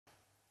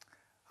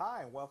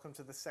Hi, welcome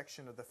to this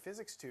section of the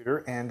Physics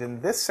Tutor, and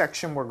in this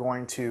section we're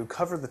going to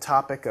cover the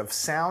topic of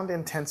sound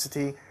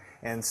intensity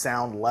and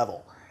sound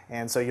level.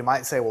 And so you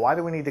might say, well, why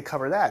do we need to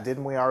cover that?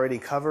 Didn't we already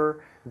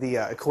cover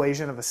the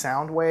equation of a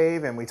sound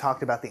wave, and we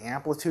talked about the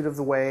amplitude of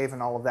the wave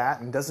and all of that,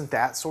 and doesn't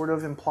that sort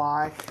of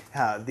imply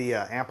the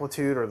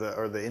amplitude or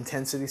the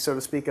intensity, so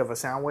to speak, of a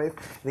sound wave?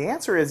 The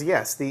answer is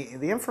yes. The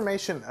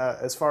information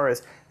as far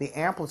as the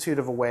amplitude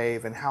of a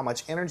wave and how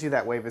much energy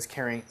that wave is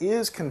carrying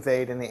is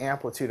conveyed in the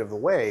amplitude of the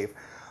wave.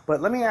 But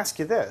let me ask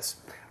you this.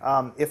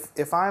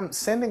 If I'm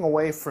sending a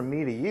wave from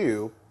me to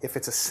you, if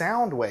it's a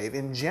sound wave,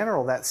 in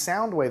general, that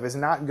sound wave is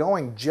not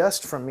going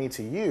just from me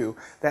to you.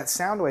 That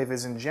sound wave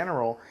is in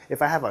general,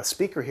 if I have a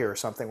speaker here or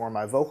something, or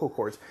my vocal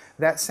cords,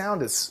 that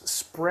sound is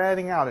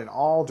spreading out in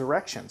all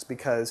directions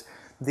because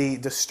the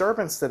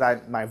disturbance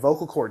that my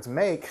vocal cords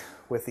make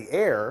with the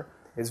air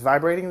is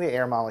vibrating the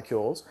air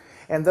molecules,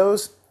 and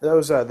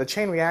the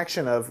chain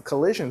reaction of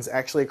collisions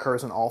actually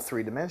occurs in all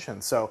three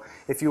dimensions. So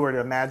if you were to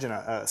imagine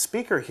a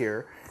speaker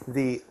here,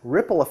 the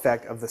ripple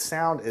effect of the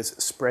sound is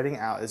spreading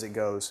out as it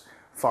goes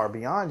far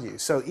beyond you.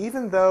 So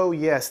even though,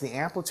 yes, the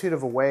amplitude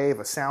of a wave,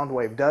 a sound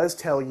wave, does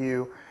tell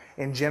you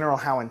in general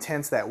how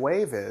intense that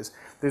wave is,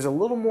 there's a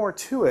little more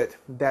to it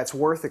that's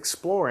worth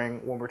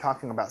exploring when we're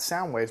talking about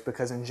sound waves,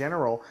 because in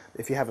general,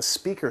 if you have a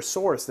speaker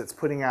source that's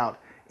putting out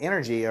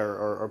energy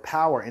or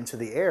power into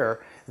the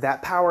air,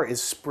 that power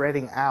is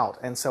spreading out.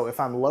 And so if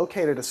I'm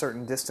located a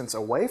certain distance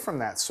away from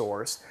that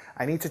source,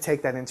 I need to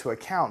take that into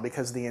account,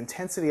 because the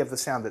intensity of the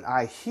sound that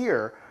I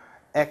hear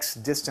X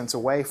distance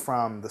away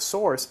from the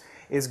source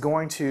is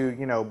going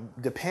to,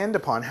 depend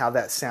upon how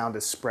that sound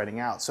is spreading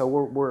out. So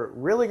we're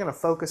really going to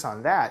focus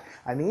on that.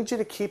 I need you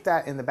to keep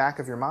that in the back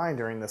of your mind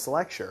during this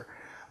lecture,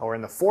 or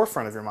in the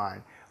forefront of your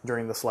mind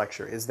during this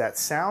lecture, is that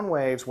sound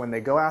waves, when they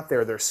go out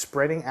there, they're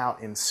spreading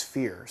out in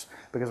spheres,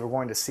 because we're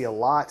going to see a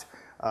lot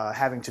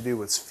having to do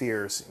with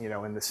spheres,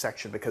 in this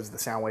section, because the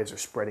sound waves are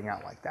spreading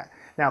out like that.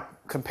 Now,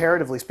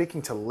 comparatively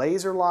speaking to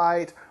laser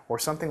light or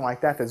something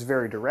like that that's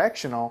very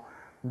directional,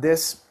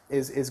 this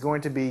is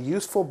going to be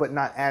useful but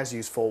not as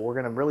useful. We're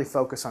going to really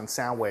focus on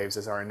sound waves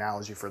as our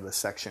analogy for this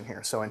section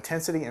here. So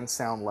intensity and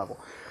sound level.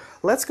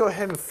 Let's go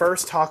ahead and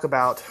first talk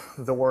about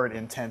the word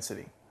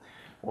intensity,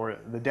 or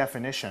the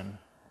definition,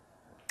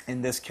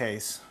 in this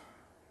case,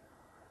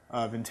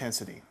 of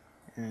intensity.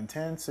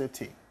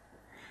 Intensity.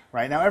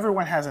 Right? Now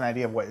everyone has an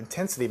idea of what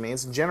intensity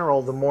means. In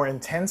general, the more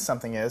intense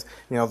something is,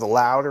 the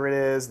louder it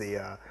is,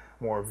 the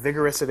more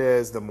vigorous it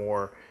is, the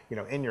more,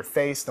 in your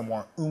face, the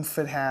more oomph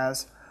it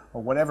has,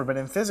 or whatever. But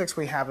in physics,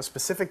 we have a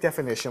specific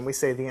definition. We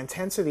say the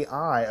intensity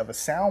I of a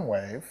sound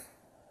wave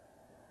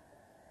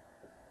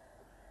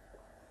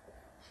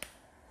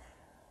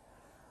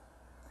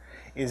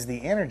is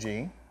the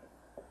energy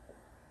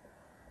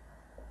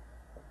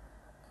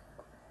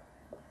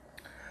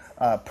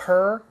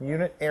per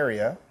unit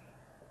area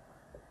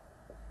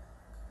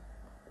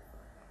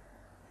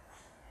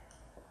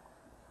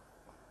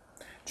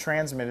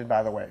transmitted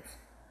by the wave.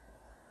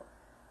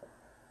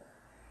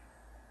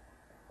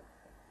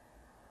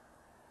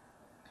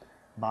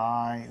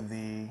 By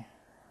the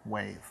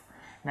wave.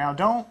 Now,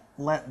 don't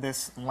let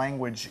this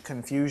language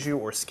confuse you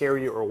or scare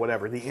you or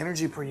whatever. The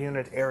energy per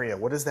unit area,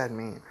 what does that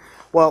mean?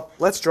 Well,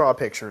 let's draw a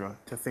picture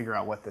to figure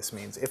out what this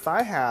means. If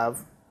I have,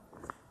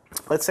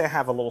 let's say I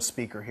have a little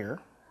speaker here,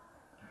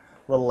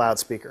 a little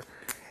loudspeaker,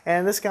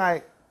 and this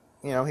guy,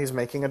 he's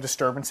making a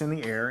disturbance in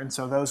the air, and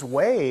so those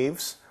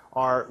waves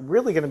are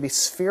really going to be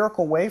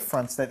spherical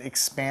wavefronts that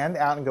expand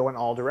out and go in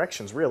all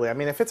directions, really. I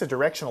mean, if it's a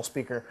directional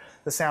speaker,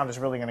 the sound is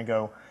really going to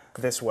go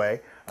this way.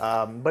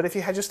 But if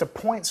you had just a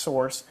point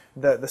source,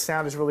 the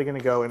sound is really going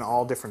to go in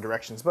all different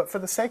directions. But for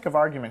the sake of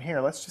argument here,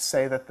 let's just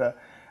say that the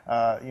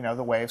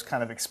waves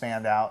kind of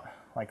expand out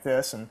like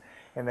this, and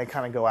they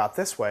kind of go out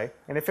this way.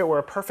 And if it were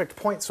a perfect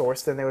point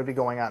source, then they would be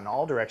going out in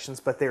all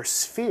directions, but they're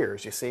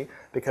spheres, you see,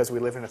 because we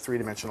live in a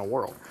three-dimensional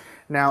world.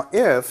 Now,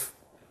 if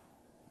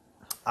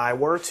I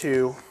were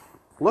to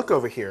look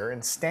over here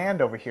and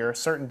stand over here a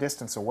certain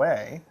distance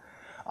away,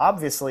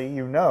 obviously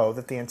you know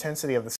that the intensity of the